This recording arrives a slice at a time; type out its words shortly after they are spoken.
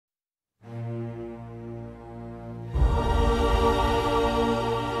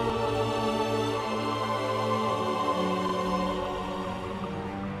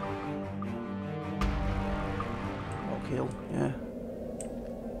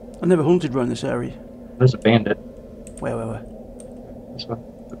I never hunted around this area. There's a bandit. Where? This one.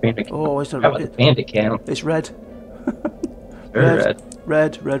 The bandit camp. Oh, it's a How about the bandit camp? It's red. Very red.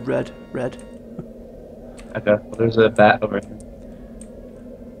 Red. Okay, well there's a bat over here.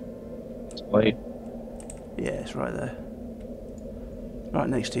 It's white. Yeah, it's right there. Right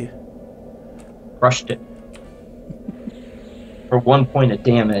next to you. Crushed it. For 1 point of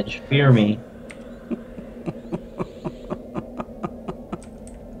damage. Fear me.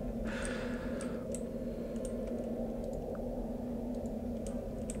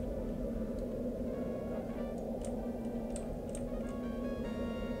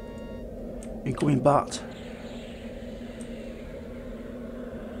 Incoming bat.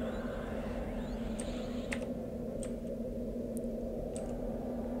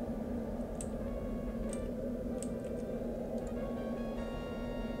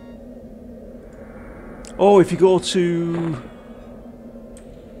 Oh, if you go to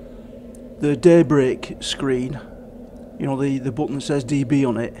the daybreak screen, you know, the button that says DB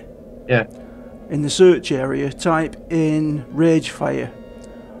on it. Yeah. In the search area, type in Ragefire,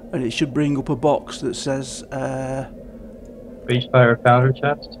 and it should bring up a box that says, Ragefire founder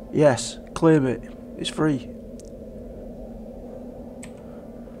chest? yes, claim it. It's free.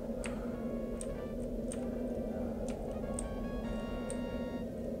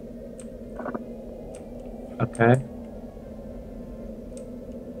 Okay.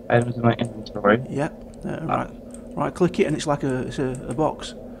 Items in my inventory. Yeah. Right. Click it, and it's like a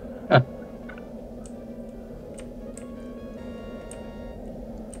box. Huh.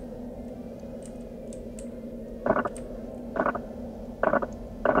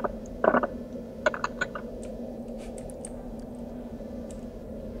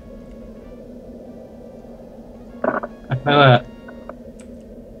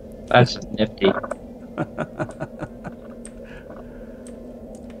 That's nifty.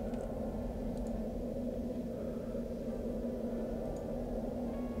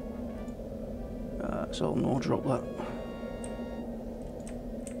 So no drop that.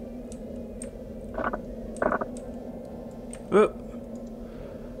 Oh.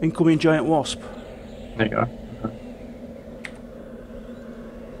 Incoming giant wasp. There you go.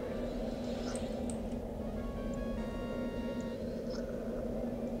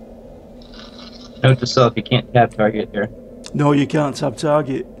 Note to self, you can't tab target here. No, you can't tab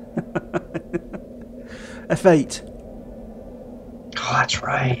target. F8. Oh, that's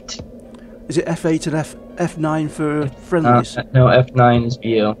right. Is it F8 and F9 for friendlies? No, F9 is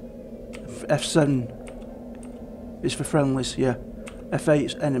view. F7 is for friendlies, yeah.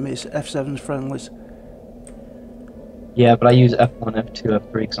 F8's enemies, F7's friendlies. Yeah, but I use F1, F2,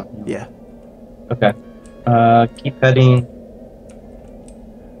 F3, something. Yeah. Okay. Keep heading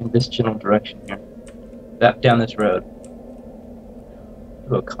in this general direction here. Down this road.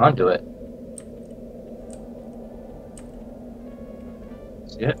 Ooh, a conduit.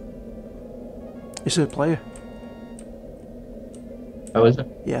 See it? It's a player. Oh, is it?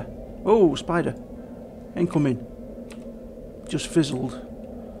 Yeah. Oh, spider. Incoming. Just fizzled.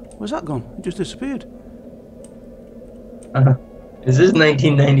 Where's that gone? It just disappeared. Is this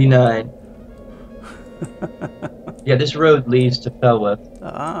 1999? Yeah, this road leads to Felwith.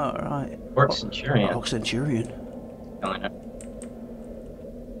 Ah, right. Orc Centurion. Orc Centurion. Telling it.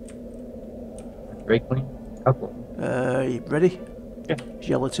 Drakeling? Couple. You ready? Yeah.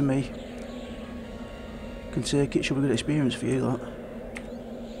 Yell it to me. Can take it. Should be a good experience for you, that.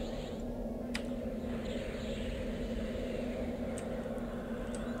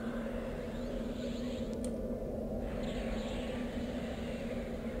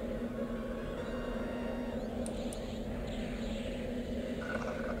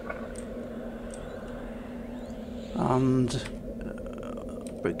 And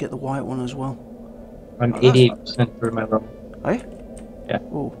get the white one as well. I'm 88% through my level. Hey? Yeah.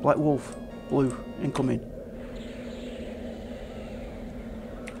 Oh, black wolf. Blue. Incoming.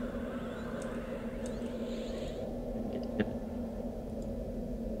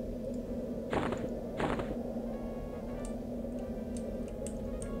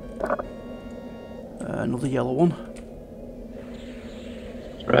 Another yellow one.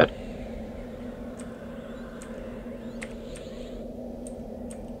 It's red.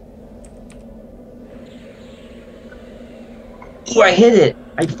 Ooh, I hit it!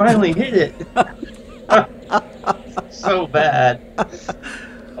 I finally hit it! So bad.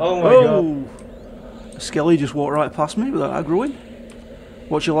 Oh my god. Skelly just walked right past me without aggroing.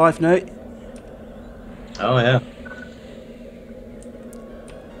 What's your life, Nate? Oh yeah.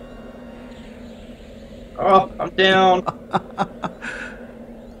 Oh, I'm down.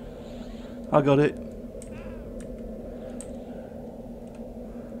 I got it.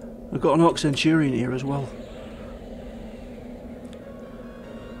 I've got an Orc Centurion here as well.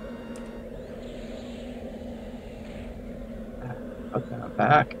 Okay, I'm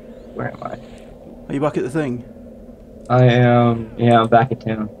back. Where am I? Are you back at the thing? I am. Yeah, I'm back at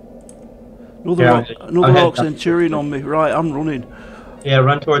town. Another Yeah, another Orc Centurion on me. Right, I'm running. Yeah,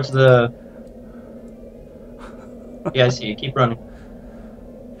 run towards the. Yeah, I see you. Keep running.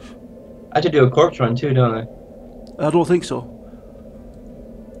 I have to do a corpse run too, don't I? I don't think so.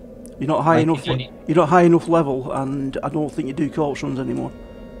 You're not high enough. You're not high enough level, and I don't think you do corpse runs anymore.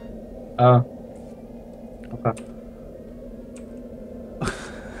 Oh. Okay.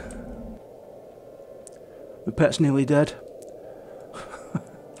 My pet's nearly dead.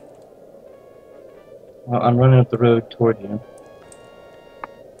 Well, I'm running up the road toward you.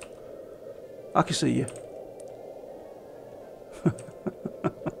 I can see you.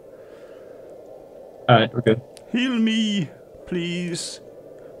 Alright, we're good. Heal me, please.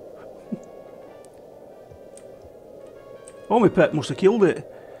 Oh, my pet must have killed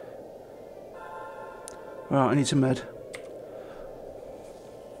it. Right, I need some med.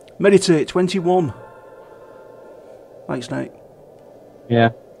 Meditate, 21. Thanks, Nate. Yeah,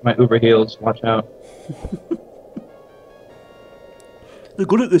 my Uber heals. Watch out. They're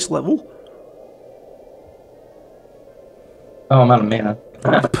good at this level. Oh, I'm out of mana.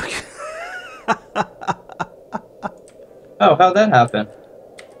 Oh, how'd that happen?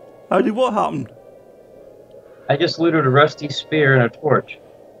 How did what happen? I just looted a rusty spear and a torch.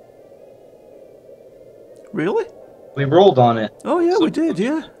 Really? We rolled on it. Oh yeah, So we did,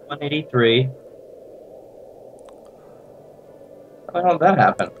 yeah. 183. How the hell did that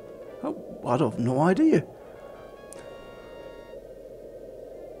happen? Oh, I don't have no idea.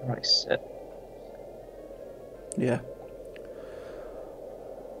 Where do I sit? Yeah.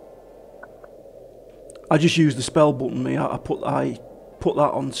 I just use the spell button, me. I put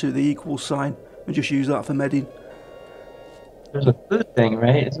that onto the equal sign and just use that for medding. There's a food thing,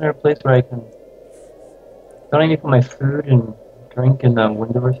 right? Isn't there a place where I can... Don't I need to put my food and drink in the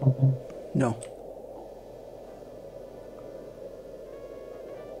window or something? No.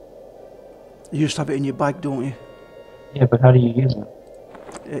 You just have it in your bag, don't you? Yeah, but how do you use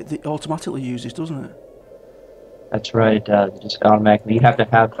it? It automatically uses, doesn't it? That's right, it does. It just automatically... You have to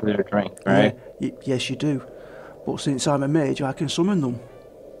have food or drink, right? Yeah, yes, you do. But since I'm a mage, I can summon them.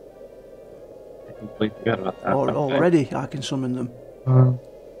 I completely forgot about that. Already, I can summon them.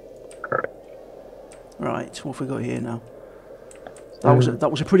 Correct. Right, what have we got here now?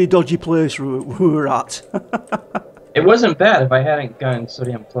 That was a pretty dodgy place we were at. It wasn't bad if I hadn't gotten so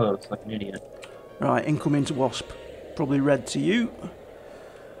damn close, like an idiot. Right, incoming to Wasp. Probably red to you.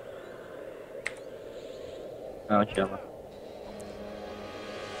 Oh, it's yellow.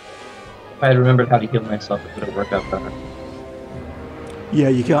 If I had remembered how to heal myself, it would have worked out better. Yeah,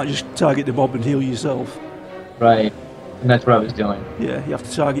 you can't just target the mob and heal yourself. Right, and that's what I was doing. Yeah, you have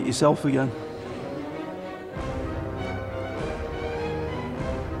to target yourself again.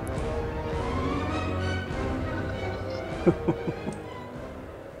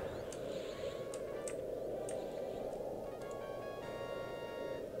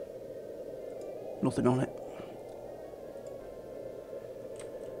 Nothing on it.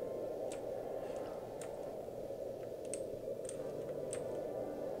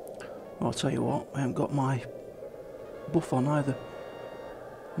 I'll tell you what, I haven't got my buff on either.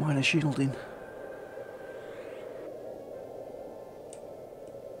 Minor shielding.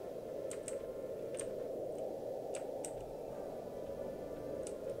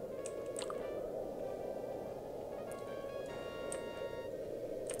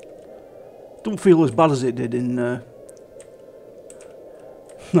 Don't feel as bad as it did in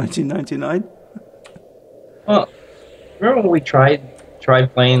 1999. Well, remember when we tried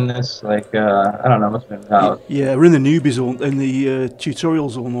playing this, like, I don't know, must have been about... Yeah, we're in the newbie zone, in the tutorial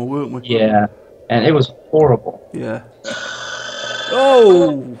zone, though, weren't we? Yeah, and it was horrible. Yeah.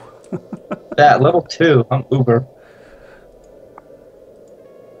 Oh! That, level 2, I'm Uber.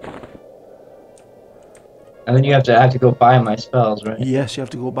 And then you have to go buy my spells, right? Yes, you have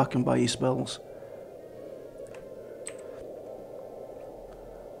to go back and buy your spells.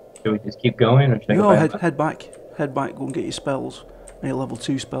 Should we just keep going, or should I go back? Head back. Head back, go and get your spells. Any level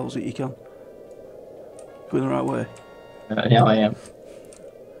 2 spells that you can. Going the right way. Yeah, I am.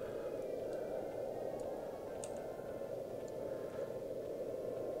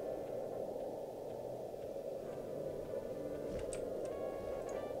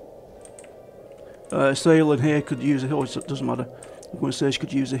 Sail in here could use a heal. It doesn't matter. I'm going to say she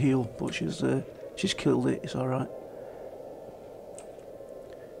could use a heal, but she's killed it. It's all right.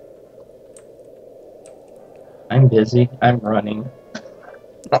 I'm busy. I'm running.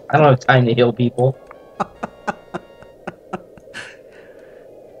 I don't have time to heal people.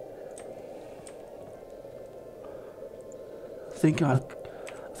 I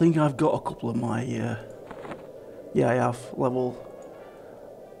think I've got a couple of my. Yeah, I have level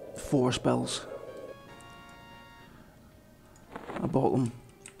 4 spells. I bought them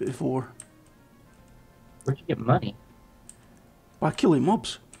before Where'd you get money? by killing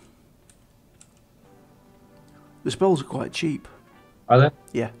mobs. The spells are quite cheap. Are they?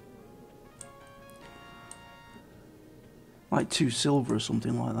 Yeah. Like 2 silver or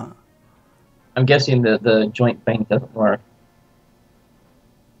something like that. I'm guessing the joint thing doesn't work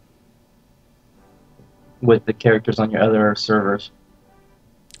with the characters on your other servers.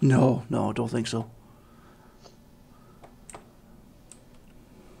 No, I don't think so.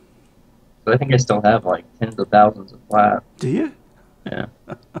 So I think I still have like tens of thousands of flat. Do you? Yeah.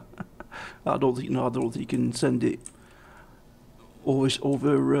 I don't think you can send it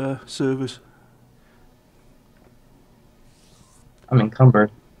over servers. I'm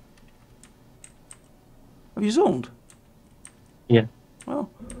encumbered. Have you zoned? Yeah. Well,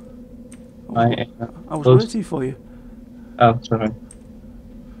 I was waiting for you. Oh, sorry.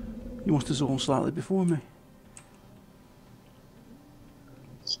 You must have zoned slightly before me.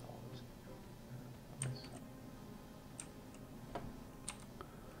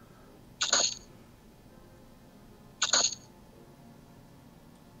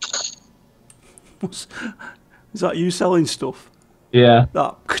 Is that you selling stuff? Yeah.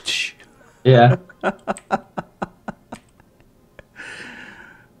 That. Yeah.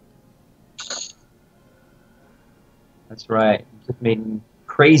 That's right. Just made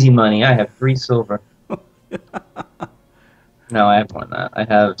crazy money. I have 3 silver. No, I have more than that. I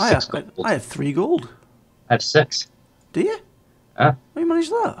have 6 gold. I have 3 gold. I have 6. Do you? Huh? How do you manage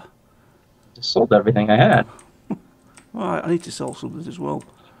that? Just sold everything I had. Well, I need to sell something as well.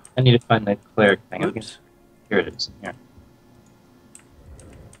 I need to find the cleric thing. Oops. Here it is. Here.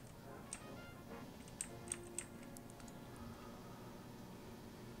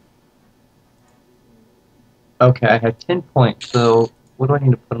 Okay, I have 10 points, so what do I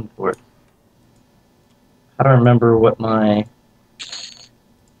need to put them towards? I don't remember what my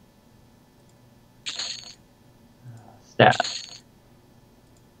stat.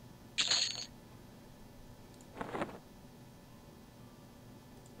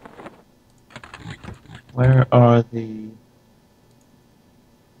 Where are the...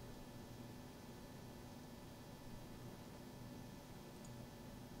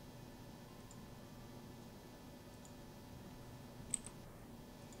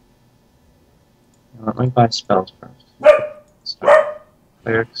 Let me buy spells first.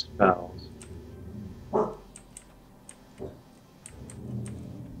 Cleric spells.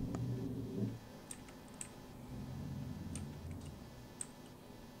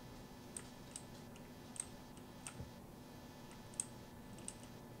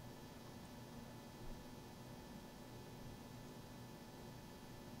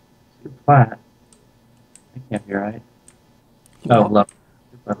 Flat. That can't be right. Oh, What?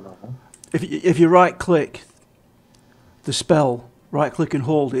 level. If you right click the spell, right click and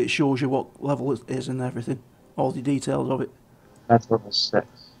hold it, it shows you what level it is and everything. All the details of it. That's level 6.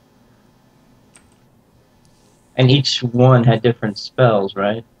 And each one had different spells,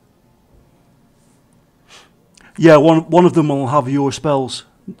 right? Yeah, one of them will have your spells,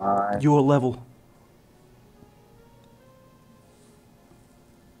 5. your level.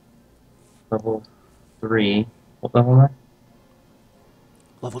 Level 3. What level am I?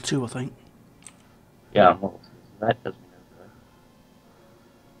 Level 2, I think. Yeah, I'm level 2. So that doesn't go good.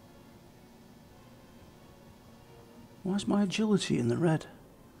 Why's my agility in the red?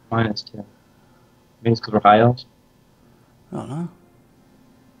 -2. Maybe it's because we're high elves? I don't know.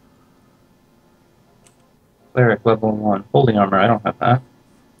 Cleric level 1. Holding armor, I don't have that.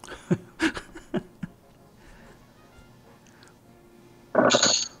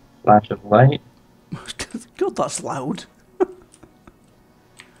 Flash of light. God, that's loud.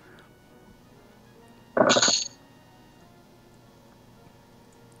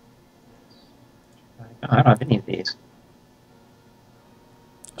 I don't have any of these.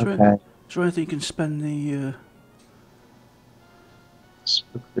 Okay. Is there anything you can spend the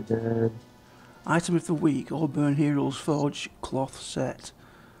Spook the Dead. item of the week, or Burn Heroes Forge cloth set?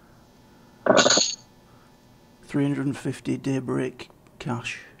 350 daybreak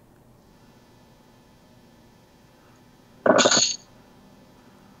cash.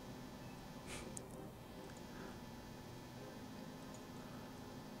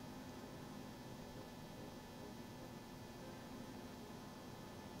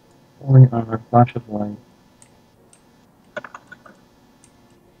 Holding armor, flash of light.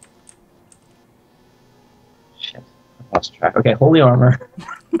 Lost track. Okay, holy armor.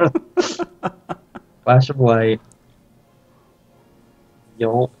 Flash of light.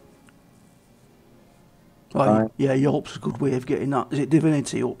 Yelp. Oh, yeah, Yelp's a good way of getting that. Is it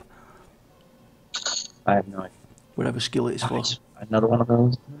Divinity up? I have no idea. Whatever skill it's for. Another one of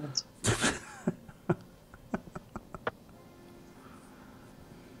those.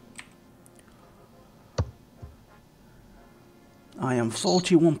 I am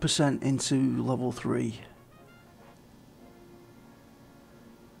 41% into level 3.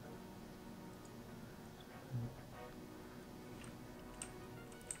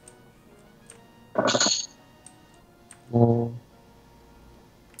 Well,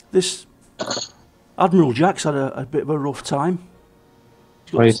 This Admiral Jack's had a bit of a rough time.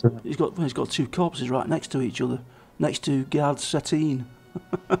 He's got two corpses right next to each other, next to Guard Setine.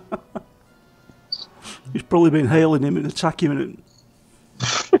 He's probably been hailing him and attacking him.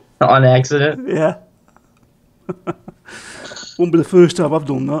 On accident? Yeah. Won't be the first time I've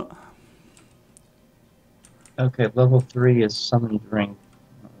done that. Okay, level 3 is summon drink.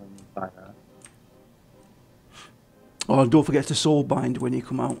 Buy that. Oh, and don't forget to soulbind when you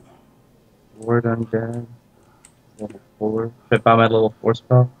come out. Ward undead. Level 4. Should I buy my level 4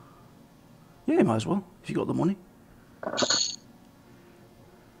 spell? Yeah, you might as well, if you got the money.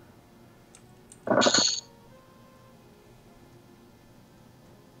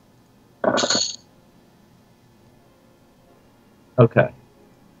 Okay.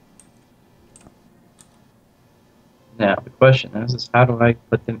 Now, the question is how do I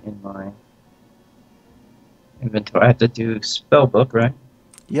put them in my inventory? I have to do spellbook, right?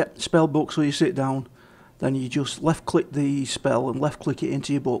 Yep, spell book, so you sit down, then you just left click the spell and left click it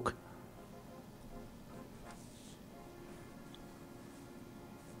into your book.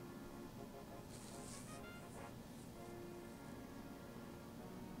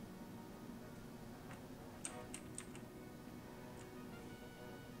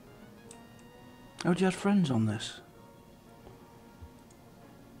 How do you have friends on this?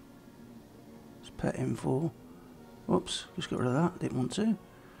 It's pet info. Oops, just got rid of that, didn't want to.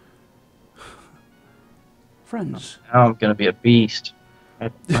 Friends. Now I'm gonna be a beast. I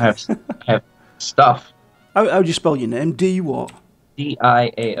have stuff. How do you spell your name? D what?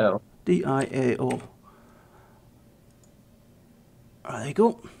 D-I-A-O. D-I-A-O. There you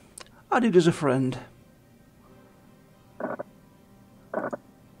go. Added as a friend.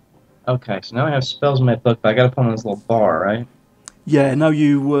 Okay, so now I have spells in my book, but I gotta put them on this little bar, right? Yeah, now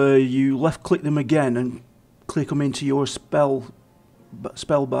you left click them again and click them into your spell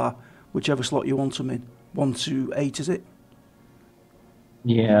bar, whichever slot you want them in. 1 to 8, is it?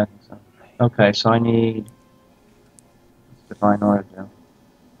 Yeah, I think so. Okay, so I need Divine Origin.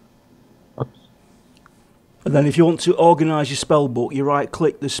 Oops. And then if you want to organise your spell book, you right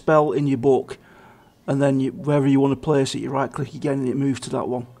click the spell in your book, and then wherever you want to place it, you right click again and it moves to that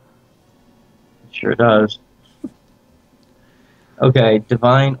one. It sure does. Okay,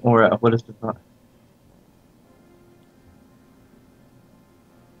 Divine Aura. What is Divine?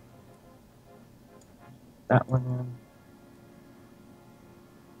 That one in.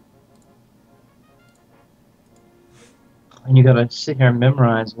 And you gotta sit here and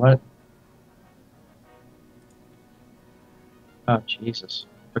memorize what? Oh, Jesus.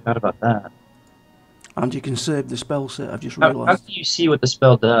 Forgot about that. And you can save the spell set, I've just How realised. do you see what the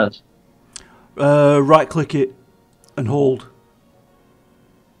spell does? Right click it and hold.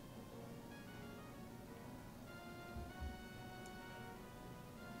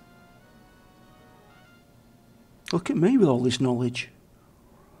 Look at me with all this knowledge.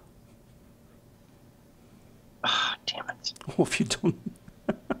 Ah, damn it. What have you done?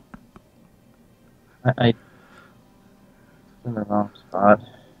 I in the wrong spot.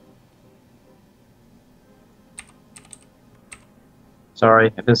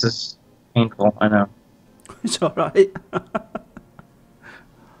 Sorry if this is painful, I know. It's alright.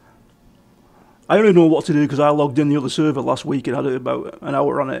 I only know what to do because I logged in the other server last week and had about an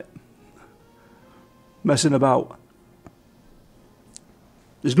hour on it. Messing about.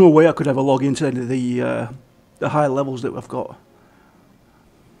 There's no way I could ever log into any of the high levels that we've got.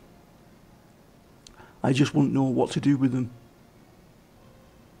 I just wouldn't know what to do with them.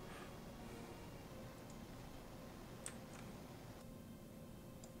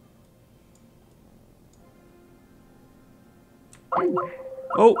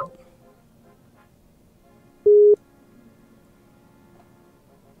 Oh!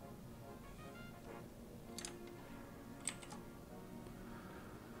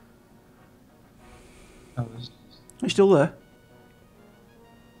 Are you still there?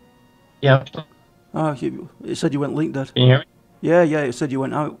 Yeah. Oh, it said you went link dead. Can you hear me? Yeah, it said you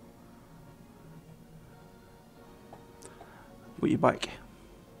went out. Put you back.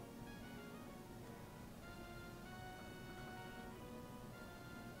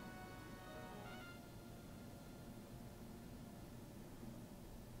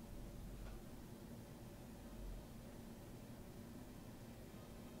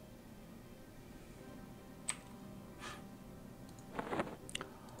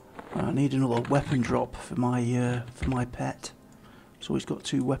 I need another weapon drop for my pet. So he's got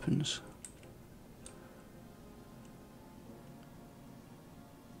 2 weapons.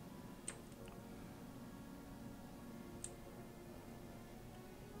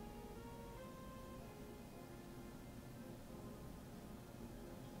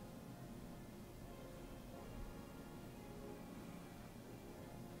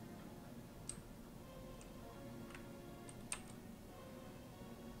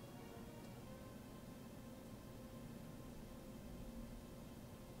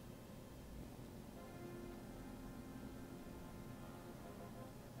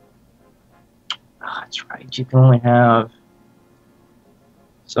 That's right. You can only have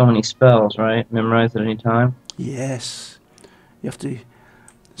so many spells, right? Memorized at any time. Yes, you have to.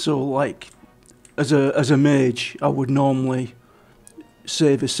 So, like, as a mage, I would normally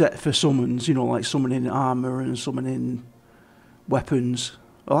save a set for summons. You know, like summoning armor and summoning weapons.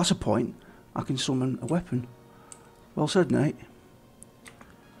 Oh, that's a point. I can summon a weapon. Well said, Nate.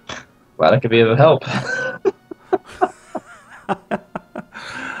 Well, that could be of help.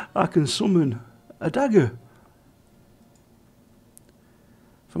 I can summon a dagger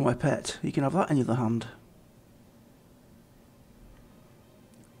for my pet. You can have that in your hand.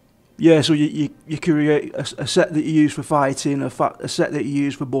 Yeah, so you create a set that you use for fighting, a set that you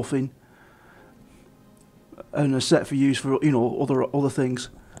use for buffing, and a set for use for, you know, other things.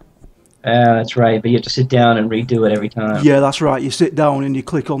 That's right, but you have to sit down and redo it every time. Yeah, that's right. You sit down and you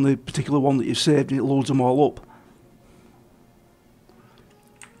click on the particular one that you've saved and it loads them all up.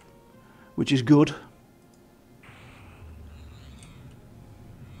 Which is good.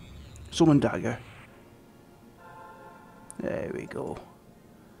 Summon dagger. There we go.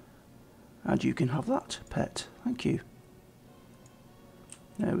 And you can have that, pet. Thank you.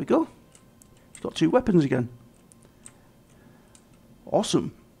 There we go. He's got 2 weapons again.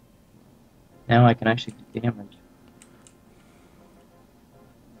 Awesome. Now I can actually do damage.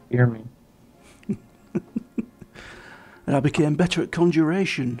 Hear me. And I became better at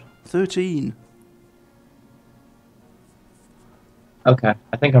conjuration. 13. Okay,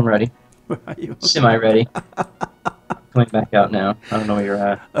 I think I'm ready. Right. Semi-ready. Coming back out now. I don't know where you're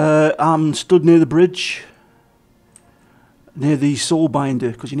at. I'm stood near the bridge. Near the soul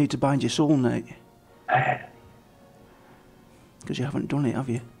binder, because you need to bind your soul, Nate. Because you haven't done it, have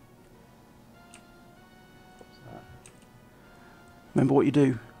you? Remember what you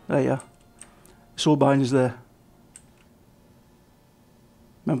do? There you are. Soul binder's there.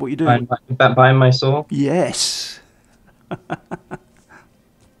 Remember what you do? Bind my soul? Yes.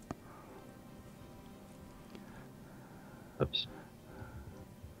 Oops.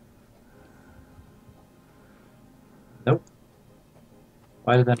 Nope.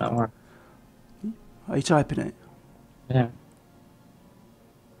 Why did that not work? Are you typing it? Yeah.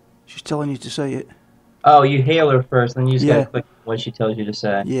 She's telling you to say it. Oh, you hail her first, then you just Yeah. gotta click what she tells you to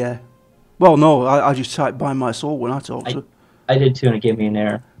say. Yeah. Well, no, I just typed bind my soul when I talk to her. I did too, and it gave me an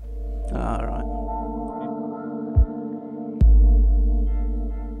error. Alright.